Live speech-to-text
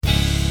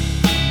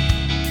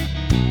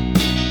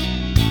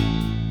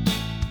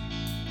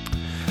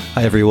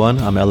Hi everyone,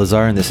 I'm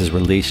Elazar and this is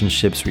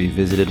Relationships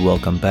Revisited.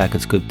 Welcome back.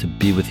 It's good to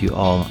be with you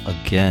all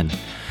again.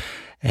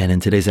 And in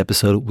today's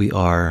episode, we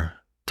are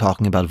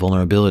talking about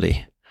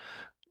vulnerability.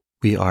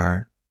 We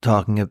are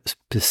talking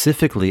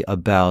specifically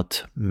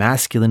about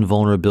masculine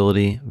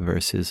vulnerability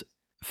versus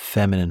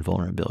feminine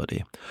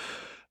vulnerability.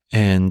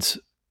 And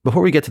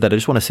before we get to that, I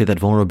just want to say that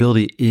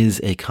vulnerability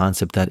is a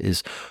concept that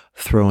is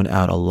thrown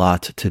out a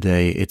lot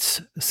today. It's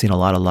seen a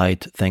lot of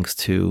light thanks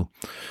to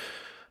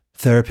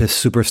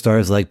therapists,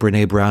 superstars like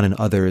Brené Brown and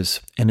others.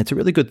 And it's a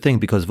really good thing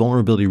because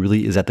vulnerability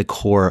really is at the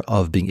core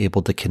of being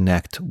able to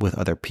connect with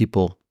other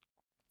people,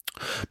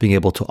 being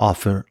able to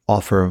offer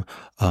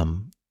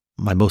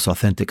my most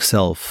authentic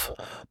self,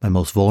 my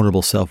most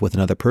vulnerable self with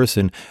another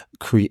person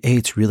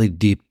creates really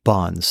deep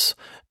bonds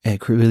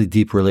and really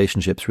deep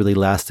relationships, really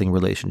lasting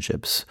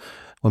relationships.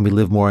 When we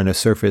live more on a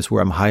surface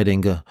where I'm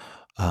hiding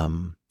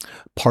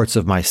parts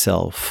of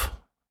myself,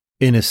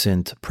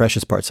 innocent,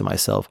 precious parts of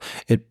myself,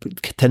 it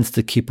tends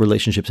to keep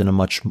relationships in a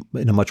much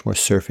more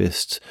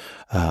surfaced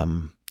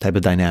type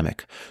of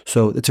dynamic.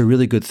 So it's a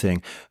really good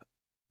thing.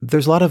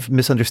 There's a lot of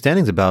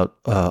misunderstandings about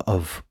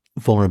of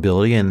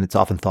vulnerability, and it's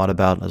often thought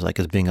about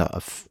as being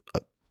a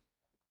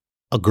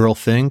girl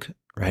thing,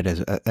 right?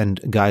 And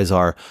guys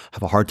have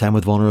a hard time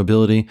with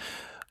vulnerability,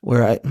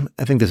 where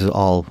I think this is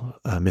all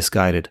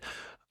misguided.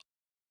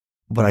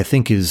 What I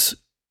think is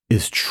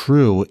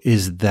true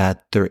is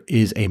that there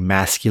is a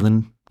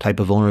masculine type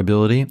of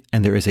vulnerability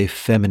and there is a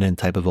feminine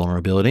type of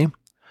vulnerability.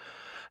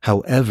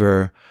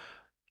 However,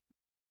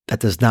 that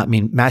does not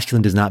mean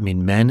masculine does not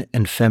mean men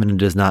and feminine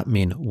does not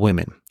mean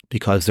women,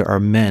 because there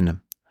are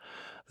men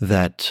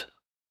that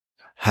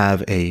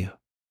have a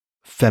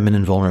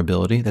feminine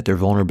vulnerability, that their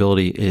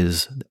vulnerability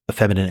is a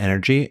feminine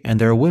energy,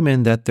 and there are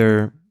women that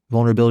their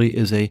vulnerability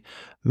is a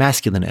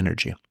masculine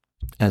energy.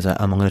 As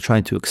I'm going to try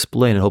to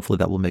explain, and hopefully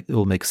that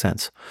will make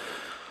sense.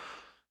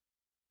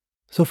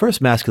 So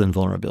first, masculine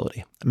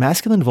vulnerability.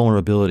 Masculine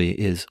vulnerability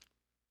is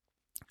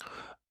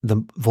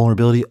the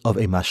vulnerability of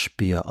a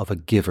mashpia, of a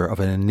giver, of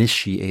an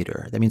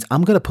initiator. That means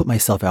I'm going to put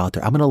myself out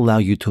there. I'm going to allow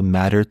you to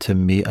matter to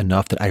me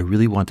enough that I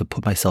really want to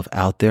put myself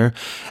out there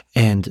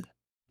and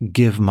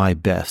give my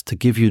best, to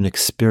give you an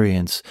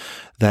experience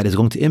that is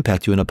going to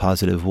impact you in a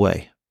positive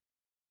way,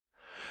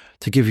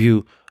 to give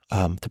you,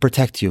 to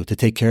protect you, to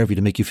take care of you,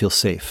 to make you feel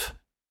safe,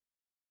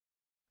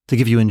 to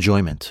give you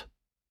enjoyment.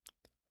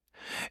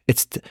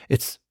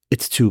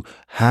 It's to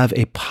have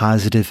a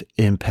positive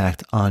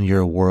impact on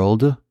your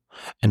world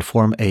and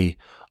form a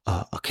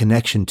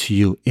connection to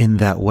you in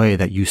that way,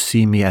 that you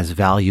see me as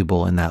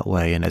valuable in that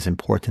way and as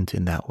important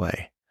in that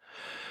way.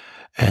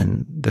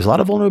 And there's a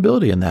lot of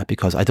vulnerability in that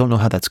because I don't know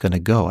how that's going to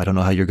go. I don't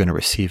know how you're going to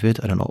receive it.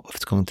 I don't know if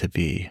it's going to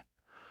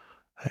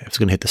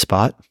hit the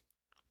spot,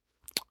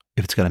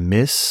 if it's going to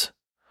miss.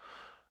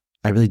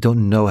 I really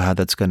don't know how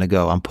that's going to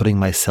go. I'm putting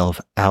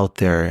myself out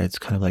there. It's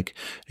kind of like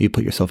you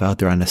put yourself out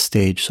there on a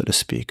stage, so to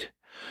speak.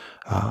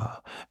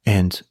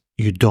 And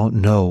you don't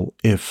know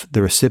if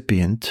the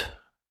recipient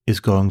is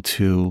going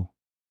to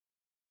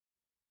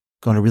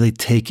really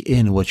take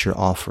in what you're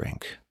offering.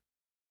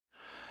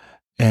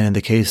 And in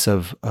the case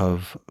of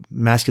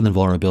masculine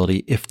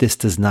vulnerability, if this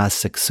does not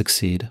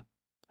succeed,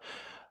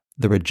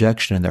 the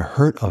rejection and the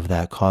hurt of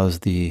that cause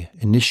the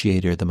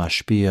initiator, the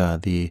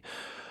mashpia,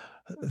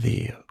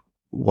 the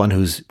one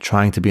who's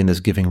trying to be in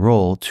this giving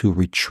role to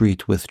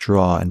retreat,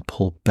 withdraw, and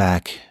pull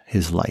back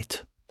his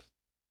light,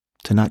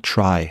 to not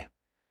try.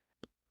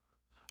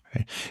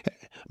 Right?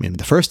 I mean,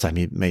 the first time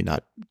he may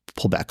not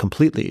pull back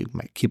completely, he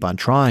might keep on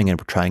trying and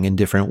trying in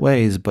different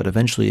ways, but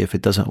eventually if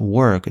it doesn't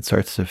work, it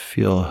starts to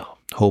feel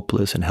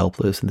hopeless and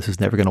helpless, and this is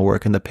never going to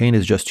work, and the pain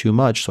is just too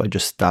much, so I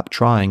just stop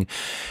trying,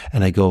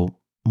 and I go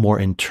more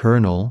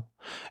internal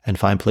and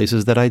find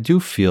places that I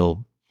do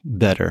feel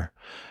better.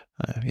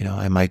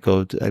 I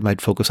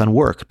might focus on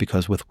work,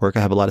 because with work I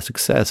have a lot of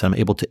success. I'm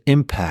able to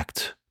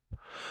impact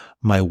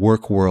my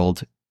work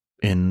world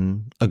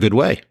in a good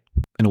way,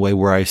 in a way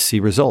where I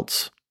see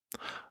results.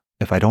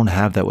 If I don't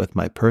have that with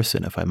my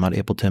person, if I'm not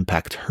able to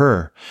impact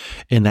her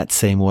in that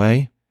same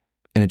way,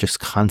 and it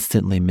just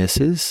constantly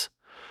misses,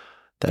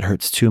 that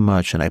hurts too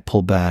much, and I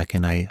pull back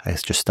and I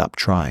just stop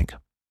trying.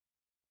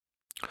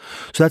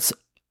 So that's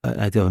an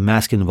idea of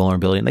masculine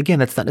vulnerability. And again,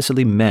 that's not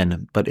necessarily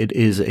men, but it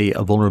is a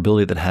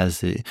vulnerability that has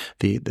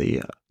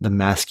the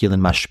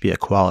masculine mashpia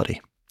quality.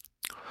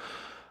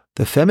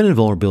 The feminine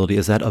vulnerability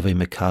is that of a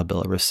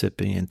mekabel, a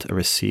recipient, a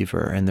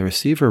receiver. And the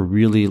receiver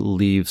really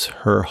leaves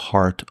her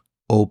heart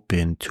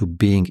open to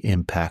being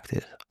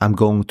impacted. I'm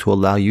going to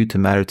allow you to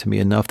matter to me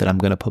enough that I'm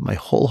going to put my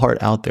whole heart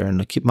out there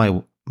and keep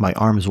my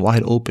arms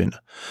wide open.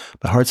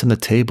 My heart's on the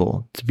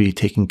table to be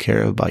taken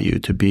care of by you,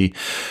 to be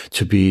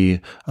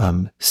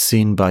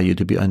seen by you,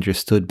 to be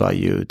understood by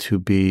you, to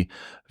be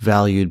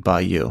valued by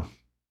you,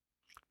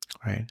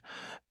 right?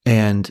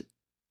 And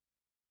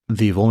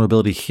the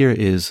vulnerability here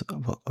is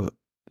a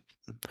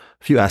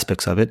few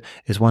aspects of it.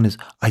 One is,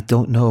 I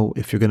don't know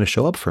if you're going to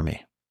show up for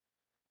me.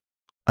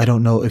 I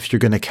don't know if you're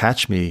going to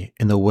catch me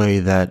in the way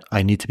that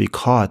I need to be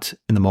caught,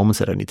 in the moments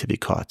that I need to be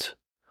caught.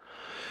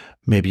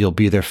 Maybe you'll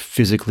be there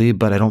physically,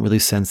 but I don't really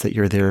sense that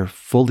you're there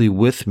fully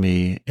with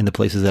me in the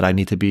places that I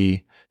need to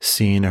be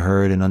seen,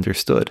 heard, and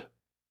understood.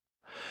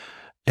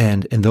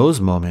 And in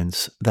those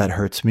moments, that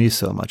hurts me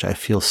so much. I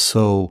feel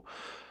so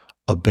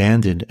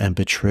abandoned and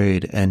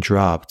betrayed and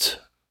dropped.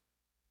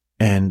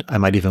 And I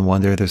might even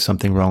wonder if there's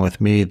something wrong with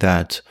me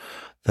that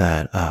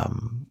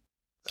I'm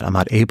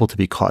not able to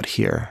be caught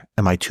here.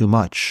 Am I too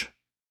much?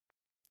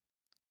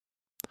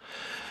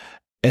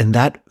 And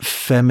that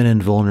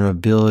feminine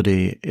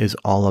vulnerability is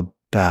all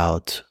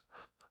about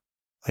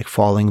like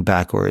falling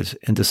backwards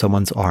into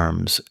someone's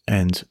arms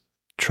and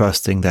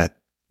trusting that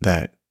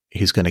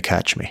he's going to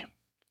catch me.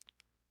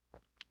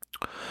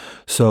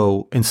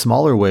 So in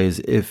smaller ways,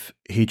 if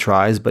he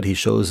tries, but he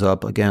shows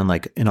up again,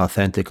 like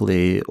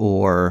inauthentically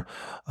or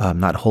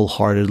not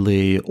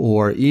wholeheartedly,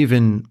 or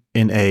even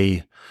in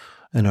a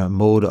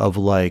mode of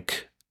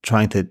like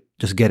trying to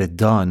just get it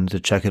done to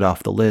check it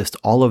off the list,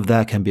 all of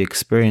that can be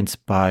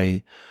experienced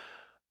by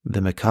the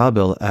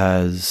Mekabel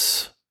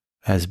as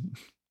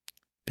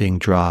being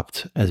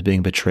dropped, as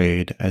being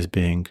betrayed, as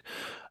being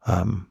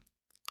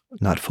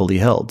not fully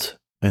held.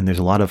 And there's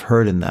a lot of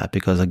hurt in that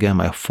because, again,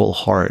 my full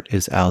heart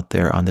is out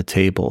there on the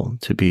table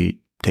to be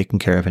taken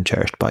care of and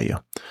cherished by you.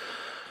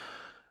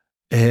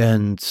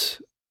 And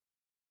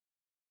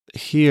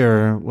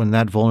here, when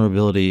that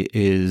vulnerability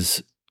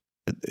is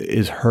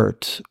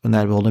hurt, when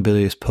that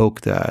vulnerability is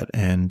poked at,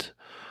 and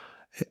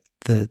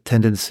the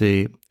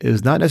tendency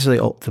is not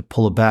necessarily to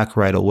pull it back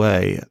right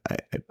away.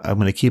 I'm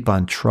going to keep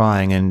on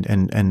trying and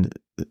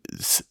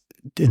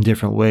in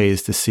different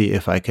ways to see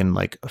if I can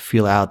like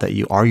feel out that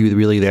you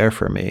really there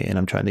for me? And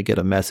I'm trying to get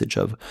a message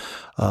of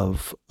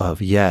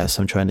yes,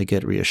 I'm trying to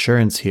get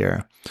reassurance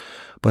here.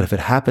 But if it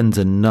happens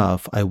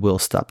enough, I will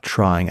stop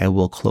trying. I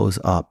will close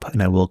up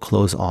and I will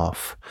close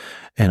off.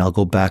 And I'll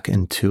go back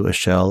into a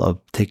shell of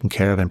taking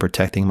care of and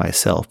protecting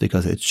myself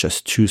because it's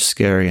just too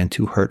scary and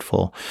too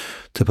hurtful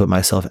to put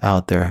myself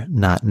out there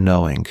not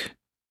knowing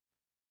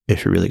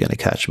if you're really going to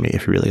catch me,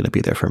 if you're really going to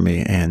be there for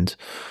me. And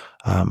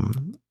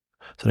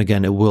so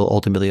again, it will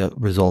ultimately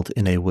result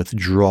in a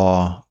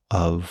withdrawal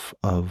of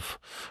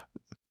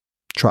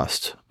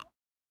trust.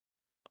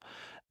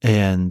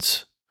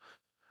 And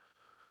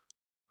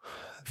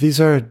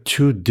these are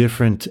two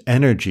different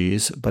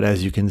energies, but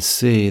as you can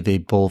see, they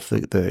both,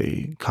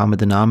 the common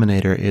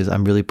denominator is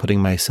I'm really putting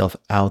myself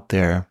out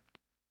there,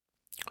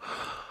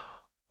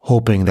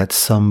 hoping that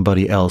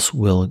somebody else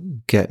will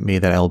get me,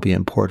 that I will be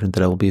important,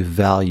 that I will be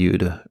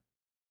valued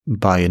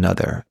by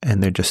another.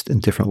 And they're just in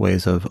different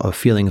ways of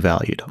feeling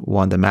valued.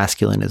 One, the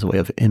masculine is a way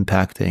of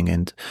impacting,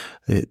 and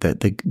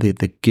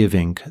the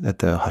giving, that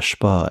the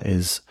hashpa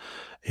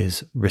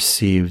is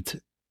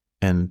received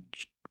and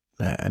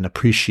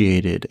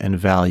appreciated and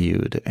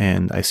valued.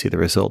 And I see the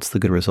results, the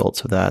good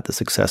results of that, the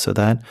success of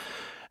that.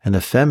 And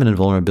the feminine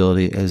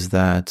vulnerability is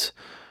that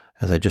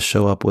as I just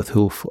show up with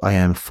who I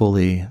am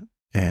fully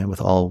and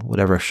with all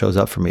whatever shows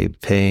up for me,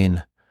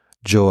 pain,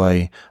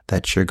 joy,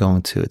 that it's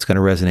going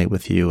to resonate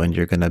with you, and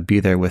you're going to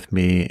be there with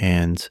me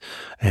and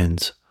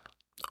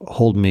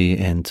hold me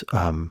and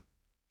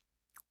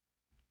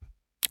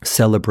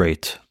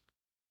celebrate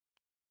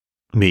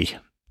me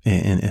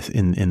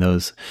in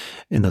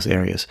those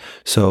areas.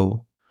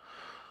 So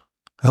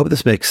I hope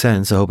this makes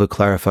sense. I hope it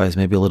clarifies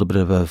maybe a little bit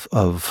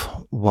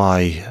of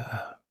why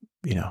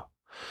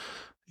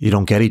you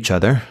don't get each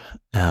other.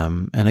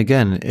 And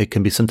again, it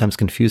can be sometimes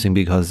confusing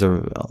because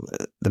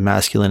the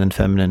masculine and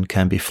feminine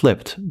can be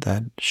flipped,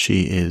 that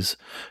she has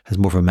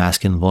more of a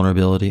masculine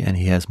vulnerability and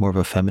he has more of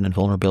a feminine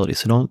vulnerability.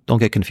 So don't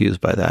get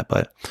confused by that,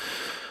 but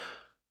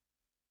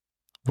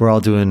we're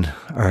all doing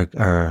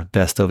our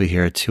best over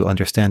here to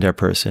understand our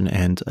person.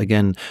 And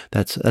again,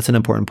 that's an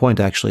important point,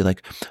 actually.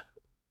 Like,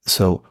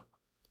 so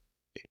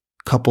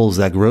couples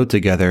that grow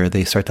together,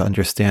 they start to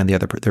understand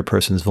their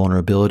person's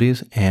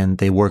vulnerabilities, and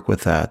they work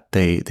with that.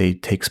 They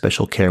take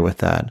special care with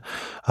that,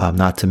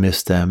 not to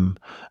miss them,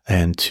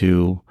 and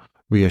to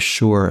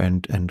reassure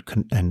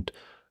and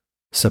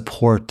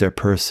support their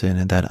person,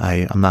 and that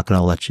I'm not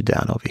going to let you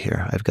down over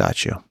here. I've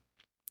got you.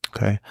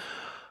 Okay.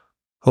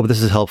 Hope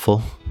this is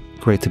helpful.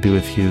 Great to be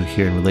with you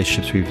here in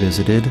Relationships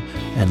Revisited,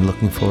 and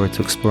looking forward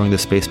to exploring the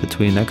space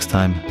between next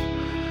time.